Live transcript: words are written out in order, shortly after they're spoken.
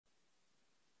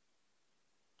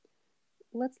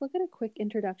Let's look at a quick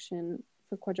introduction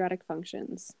for quadratic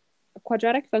functions. A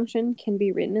quadratic function can be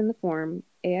written in the form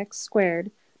ax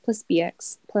squared plus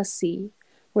bx plus c,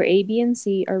 where a, b, and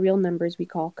c are real numbers we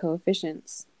call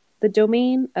coefficients. The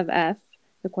domain of f,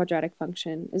 the quadratic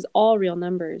function, is all real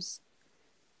numbers.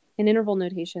 In interval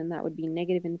notation, that would be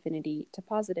negative infinity to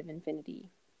positive infinity.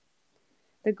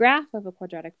 The graph of a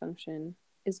quadratic function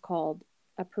is called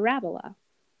a parabola.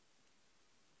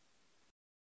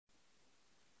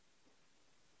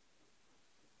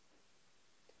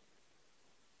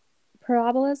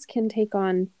 Parabolas can take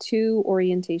on two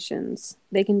orientations.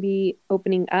 They can be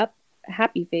opening up, a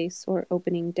happy face, or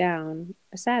opening down,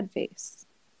 a sad face.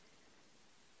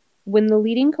 When the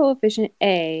leading coefficient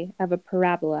a of a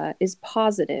parabola is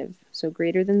positive, so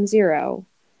greater than 0,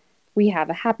 we have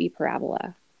a happy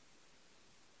parabola.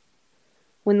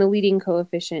 When the leading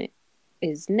coefficient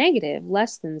is negative,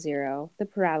 less than 0, the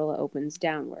parabola opens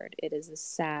downward. It is a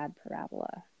sad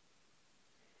parabola.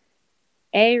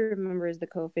 A, remember, is the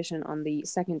coefficient on the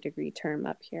second degree term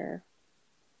up here.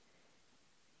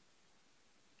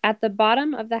 At the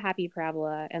bottom of the happy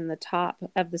parabola and the top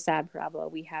of the sad parabola,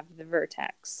 we have the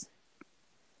vertex.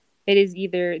 It is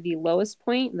either the lowest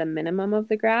point, the minimum of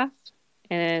the graph,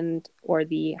 or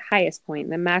the highest point,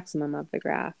 the maximum of the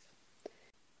graph.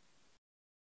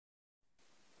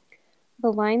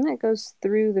 The line that goes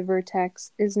through the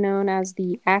vertex is known as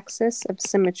the axis of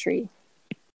symmetry.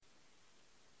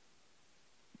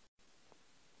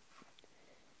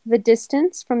 The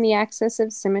distance from the axis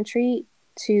of symmetry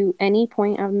to any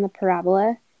point on the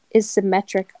parabola is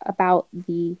symmetric about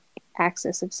the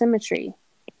axis of symmetry.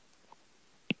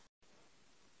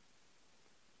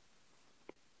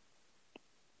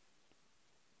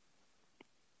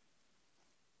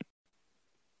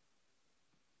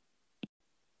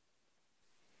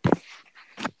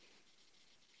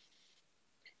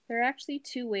 There are actually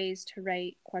two ways to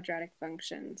write quadratic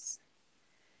functions.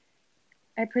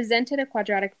 I presented a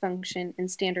quadratic function in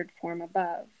standard form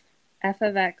above. F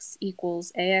of x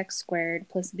equals ax squared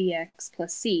plus bx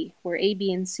plus c, where a,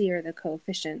 b, and c are the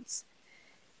coefficients.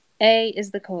 A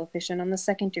is the coefficient on the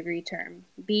second degree term.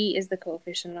 B is the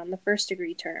coefficient on the first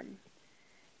degree term.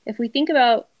 If we think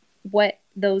about what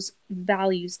those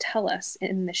values tell us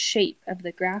in the shape of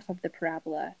the graph of the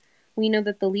parabola, we know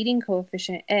that the leading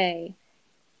coefficient a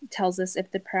tells us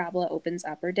if the parabola opens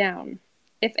up or down.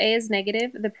 If a is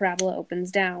negative, the parabola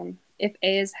opens down. If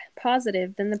a is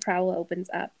positive, then the parabola opens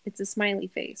up. It's a smiley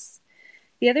face.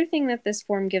 The other thing that this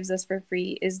form gives us for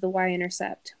free is the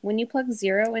y-intercept. When you plug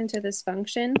 0 into this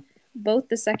function, both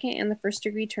the second and the first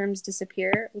degree terms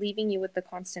disappear, leaving you with the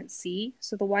constant c,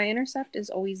 so the y-intercept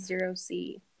is always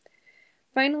 0c.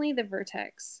 Finally, the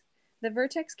vertex. The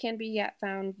vertex can be yet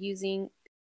found using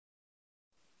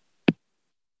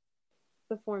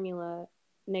the formula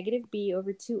negative b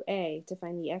over 2a to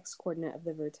find the x-coordinate of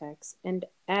the vertex, and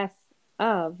f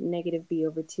of negative b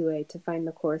over 2a to find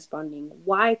the corresponding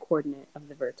y-coordinate of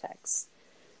the vertex.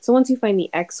 So once you find the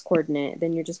x-coordinate,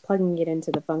 then you're just plugging it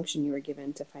into the function you were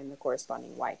given to find the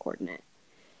corresponding y-coordinate.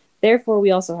 Therefore,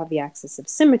 we also have the axis of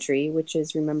symmetry, which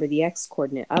is, remember, the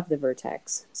x-coordinate of the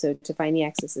vertex. So to find the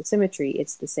axis of symmetry,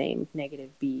 it's the same,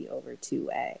 negative b over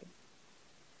 2a.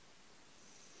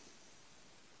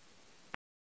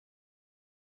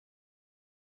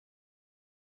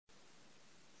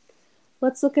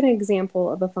 Let's look at an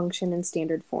example of a function in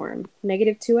standard form,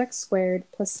 negative 2x squared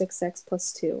plus 6x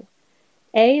plus 2.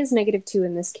 A is negative 2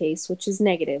 in this case, which is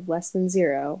negative, less than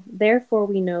 0. Therefore,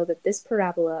 we know that this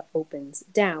parabola opens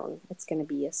down. It's going to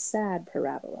be a sad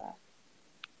parabola.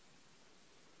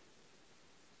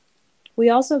 We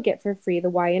also get for free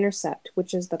the y-intercept,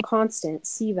 which is the constant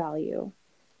c value.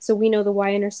 So we know the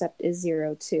y-intercept is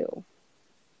 0, too.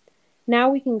 Now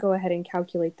we can go ahead and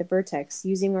calculate the vertex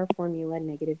using our formula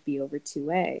negative b over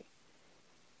 2a.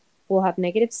 We'll have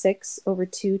negative 6 over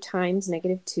 2 times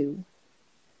negative 2,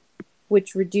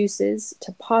 which reduces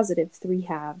to positive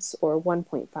 3/2, or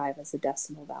 1.5 as a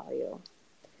decimal value.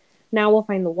 Now we'll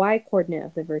find the y-coordinate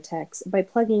of the vertex by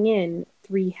plugging in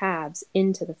 3/2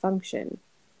 into the function.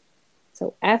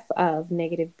 So f of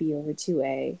negative b over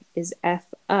 2a is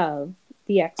f of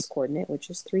the x-coordinate, which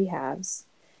is 3/2.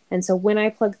 And so when I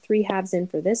plug 3/2 in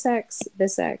for this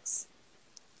x,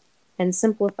 and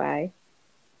simplify,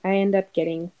 I end up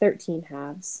getting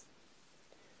 13/2,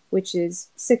 which is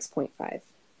 6.5.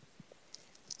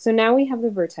 So now we have the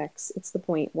vertex. It's the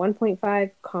point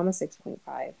 1.5,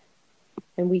 6.5.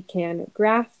 And we can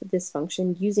graph this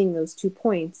function using those 2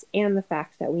 points and the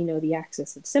fact that we know the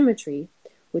axis of symmetry,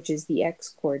 which is the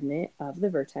x-coordinate of the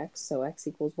vertex. So x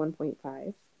equals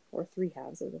 1.5, or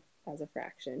 3/2 as a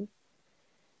fraction.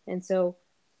 And so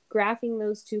graphing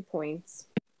those 2 points,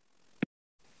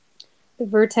 the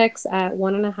vertex at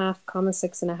 1.5,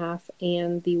 6.5,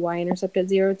 and the y-intercept at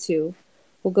 0, 2,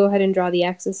 we'll go ahead and draw the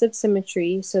axis of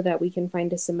symmetry so that we can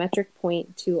find a symmetric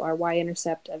point to our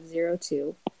y-intercept of 0,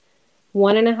 2.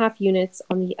 1.5 units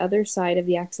on the other side of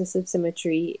the axis of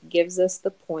symmetry gives us the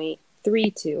point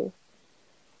 3, 2.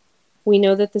 We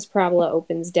know that this parabola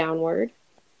opens downward,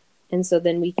 and so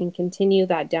then we can continue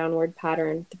that downward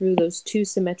pattern through those 2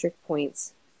 symmetric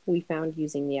points we found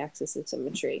using the axis of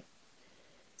symmetry.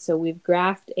 So we've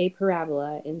graphed a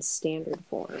parabola in standard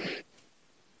form.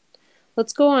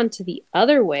 Let's go on to the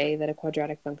other way that a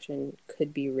quadratic function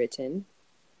could be written.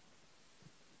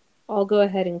 I'll go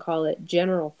ahead and call it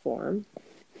general form.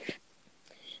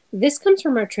 This comes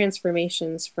from our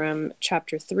transformations from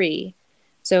chapter 3.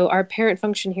 So our parent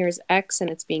function here is x and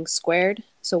it's being squared.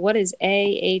 So what is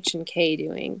a, h, and k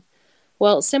doing?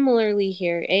 Well, similarly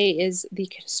here, a is the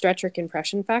stretch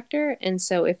compression factor, and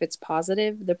so if it's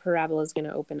positive, the parabola is going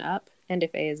to open up, and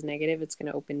if a is negative, it's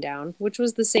going to open down, which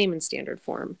was the same in standard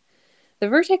form. The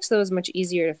vertex, though, is much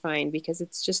easier to find because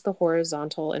it's just the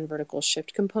horizontal and vertical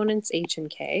shift components, h and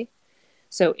k.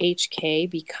 So hk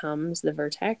becomes the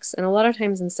vertex, and a lot of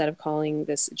times instead of calling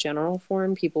this general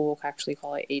form, people will actually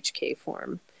call it hk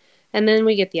form. And then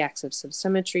we get the axis of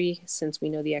symmetry, since we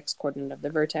know the x-coordinate of the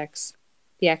vertex.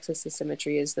 The axis of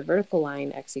symmetry is the vertical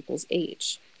line, x equals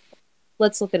h.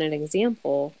 Let's look at an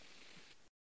example.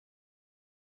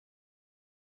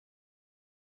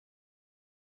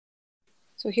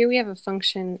 So here we have a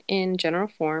function in general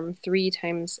form, 3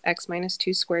 times x minus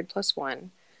 2 squared plus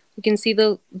 1. We can see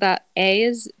that a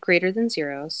is greater than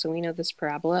 0, so we know this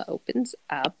parabola opens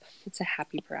up. It's a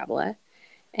happy parabola.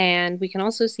 And we can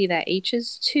also see that h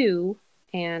is 2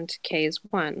 and k is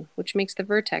 1, which makes the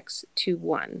vertex 2,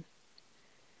 1.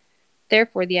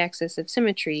 Therefore, the axis of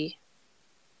symmetry,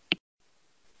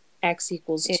 x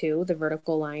equals 2, the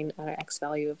vertical line at an x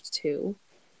value of 2.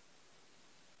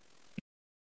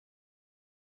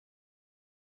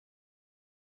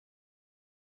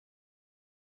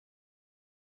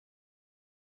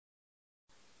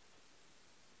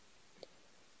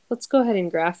 Let's go ahead and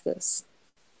graph this.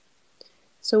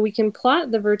 So we can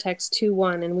plot the vertex 2,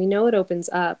 1, and we know it opens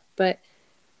up, but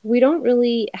we don't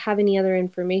really have any other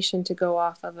information to go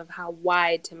off of how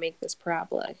wide to make this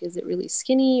parabola. Is it really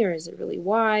skinny or is it really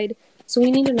wide? So we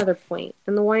need another point,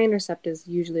 and the y-intercept is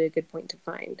usually a good point to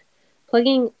find.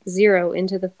 Plugging 0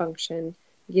 into the function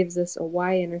gives us a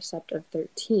y-intercept of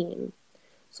 13.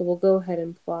 So we'll go ahead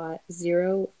and plot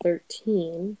 0,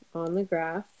 13 on the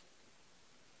graph.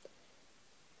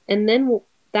 And then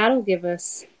that'll give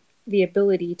us the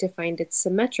ability to find its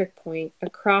symmetric point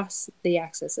across the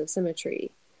axis of symmetry.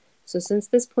 So since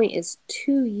this point is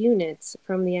 2 units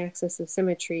from the axis of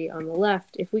symmetry on the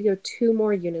left, if we go 2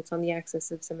 more units on the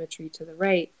axis of symmetry to the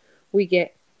right, we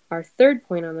get our third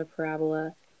point on the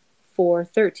parabola for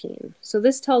 13. So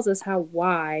this tells us how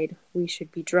wide we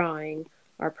should be drawing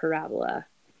our parabola.